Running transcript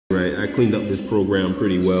Right, I cleaned up this program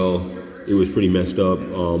pretty well. It was pretty messed up.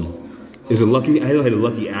 I had a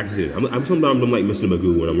lucky accident. Sometimes I'm like Mr.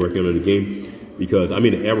 Magoo when I'm working on the game because I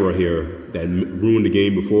made an error here that ruined the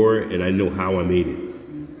game before, and I know how I made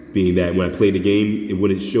it. Being that when I played the game, it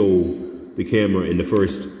wouldn't show the camera in the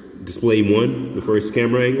first display one, the first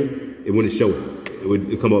camera angle. It wouldn't show it. It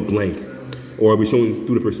would come up blank, or it would be showing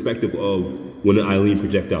through the perspective of when the Eileen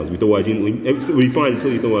projectiles. We throw Eileen, we find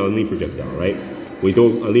until you throw an Eileen projectile, right? When you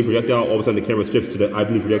throw Eileen projectile, all of a sudden the camera shifts to the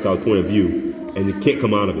Eileen projectile's point of view, and it can't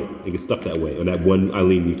come out of it. It gets stuck that way. On that one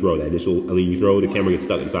Eileen you throw, that initial Eileen you throw, the camera gets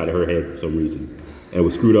stuck inside of her head for some reason. And it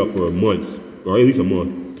was screwed up for months, or at least a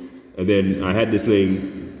month. And then I had this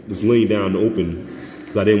thing just laying down open,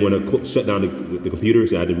 because I didn't want to shut down the computer,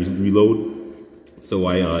 so I had to reload. So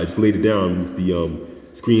I just laid it down with the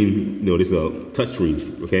screen, this is a touch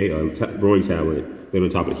screen, okay, a drawing tablet, laid on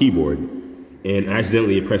top of the keyboard. And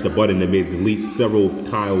accidentally pressed a button that made delete several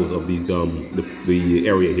tiles of these the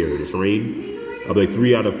area here, the terrain. Like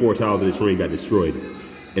 3 out of 4 tiles of the terrain got destroyed.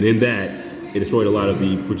 And in that, it destroyed a lot of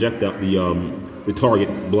the projectile, the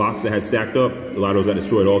target blocks that had stacked up. A lot of those got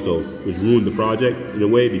destroyed also, which ruined the project in a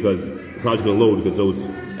way because the project didn't load because those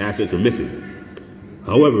assets were missing.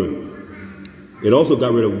 However, it also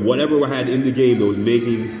got rid of whatever I had in the game that was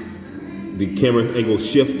making the camera angle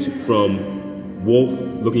shift from Wolf,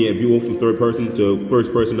 looking at Wolf from third person to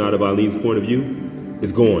first person out of Eileen's point of view,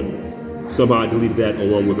 is gone. Somehow I deleted that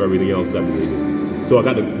along with everything else I deleted. So I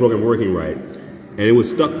got the program working right. And it was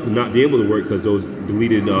stuck not being able to work because those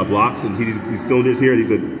deleted blocks, and see these cylinders here, these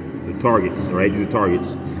are the targets, right? These are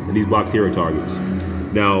targets, and these blocks here are targets.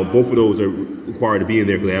 Now, both of those are required to be in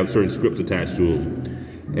there because they have certain scripts attached to them.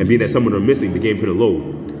 And being that some of them are missing, the game couldn't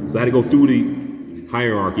load. So I had to go through the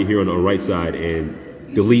hierarchy here on the right side and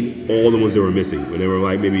delete all the ones that were missing. And there were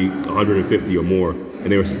like maybe 150 or more.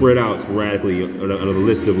 And they were spread out sporadically on a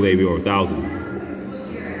list of maybe over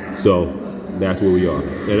 1,000. So that's where we are.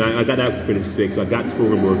 And I got that finished fixed. So I got this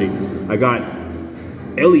program working. I got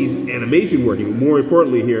Ellie's animation working. More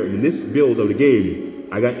importantly here, in this build of the game,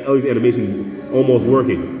 I got Ellie's animation almost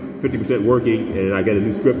working, 50% working, and I got a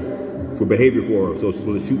new script for behavior for her. So she's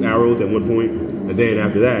supposed to shoot arrows at one point, and then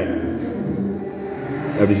after that,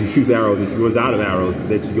 after she shoots arrows and she runs out of arrows,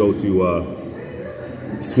 then she goes to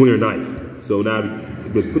swing her knife. So now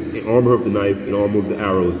just put arm her with the knife and arm her with the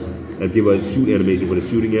arrows and give her a shoot animation for the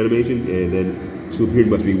shooting animation, and then she'll pretty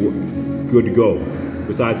much be good to go.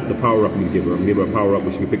 Besides the power up I'm gonna give her. I'm gonna give her a power up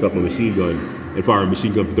where she can pick up a machine gun and fire a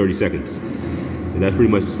machine gun for 30 seconds. And that's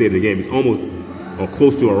pretty much the state of the game. It's almost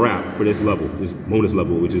close to a wrap for this level, this bonus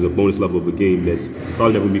level, which is a bonus level of a game that's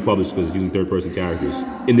probably never going to be published because it's using third-person characters.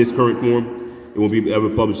 In this current form, it won't be ever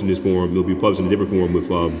published in this form. It'll be published in a different form with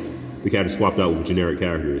the characters swapped out with generic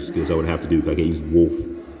characters, because I would have to do, because I can't use Wolf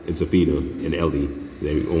and Safina and Ellie.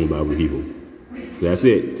 They're owned by other people. So that's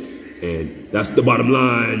it. And that's the bottom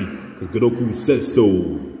line, because Godoku says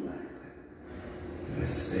so.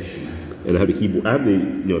 And I have the keyboard, I have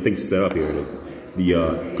the things set up here.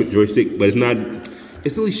 The joystick, but it's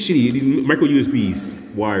really shitty. These micro USB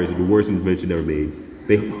wires are the worst invention ever made.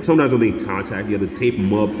 They sometimes don't make contact. You have to tape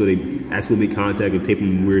them up so they actually make contact, and tape them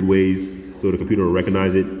in weird ways so the computer will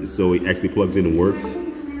recognize it, so it actually plugs in and works.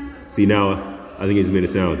 See, now I think it just made a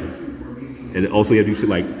sound. And also you have to do shit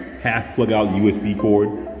like half plug out the USB cord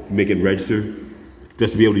to make it register,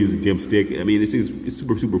 just to be able to use the damn stick. I mean, this thing is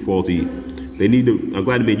super, super faulty. They need to, I'm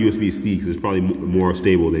glad they made USB-C because it's probably more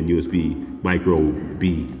stable than USB Micro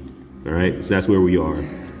B. All right, so that's where we are.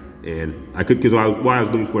 And I could, because why I was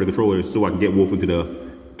looking for the controller so I can get Wolf into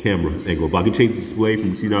the camera angle. But I can change the display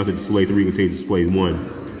from, see now it's at display 3, you can change display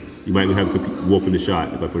 1. You might even have Wolf in the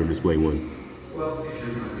shot if I put it in display 1.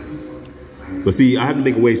 But see, I have to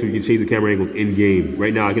make a way so you can change the camera angles in game.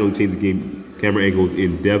 Right now, I can only change the camera angles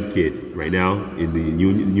in dev kit right now in the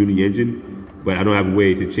Unity engine. But I don't have a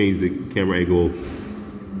way to change the camera angle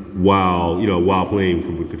while playing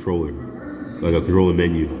from a controller, like a controller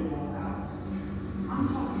menu.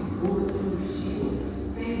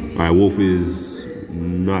 All right, Wolf is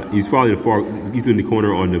not. He's probably he's in the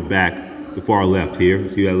corner on the back, the far left here.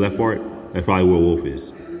 See that left part? That's probably where Wolf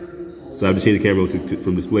is. So I have to change the camera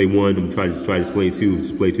from display 1 to try display 2.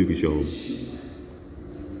 Display 2 can show him.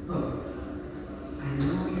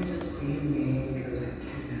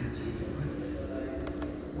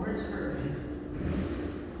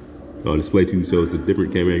 Display 2 shows a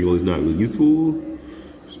different camera angle is not really useful.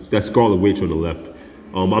 That's Scarlet Witch on the left.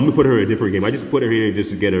 I'm gonna put her in a different game. I just put her here just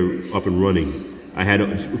to get her up and running. I had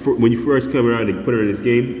when you first come around and put her in this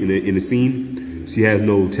game in the scene, she has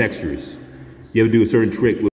no textures. You have to do a certain trick with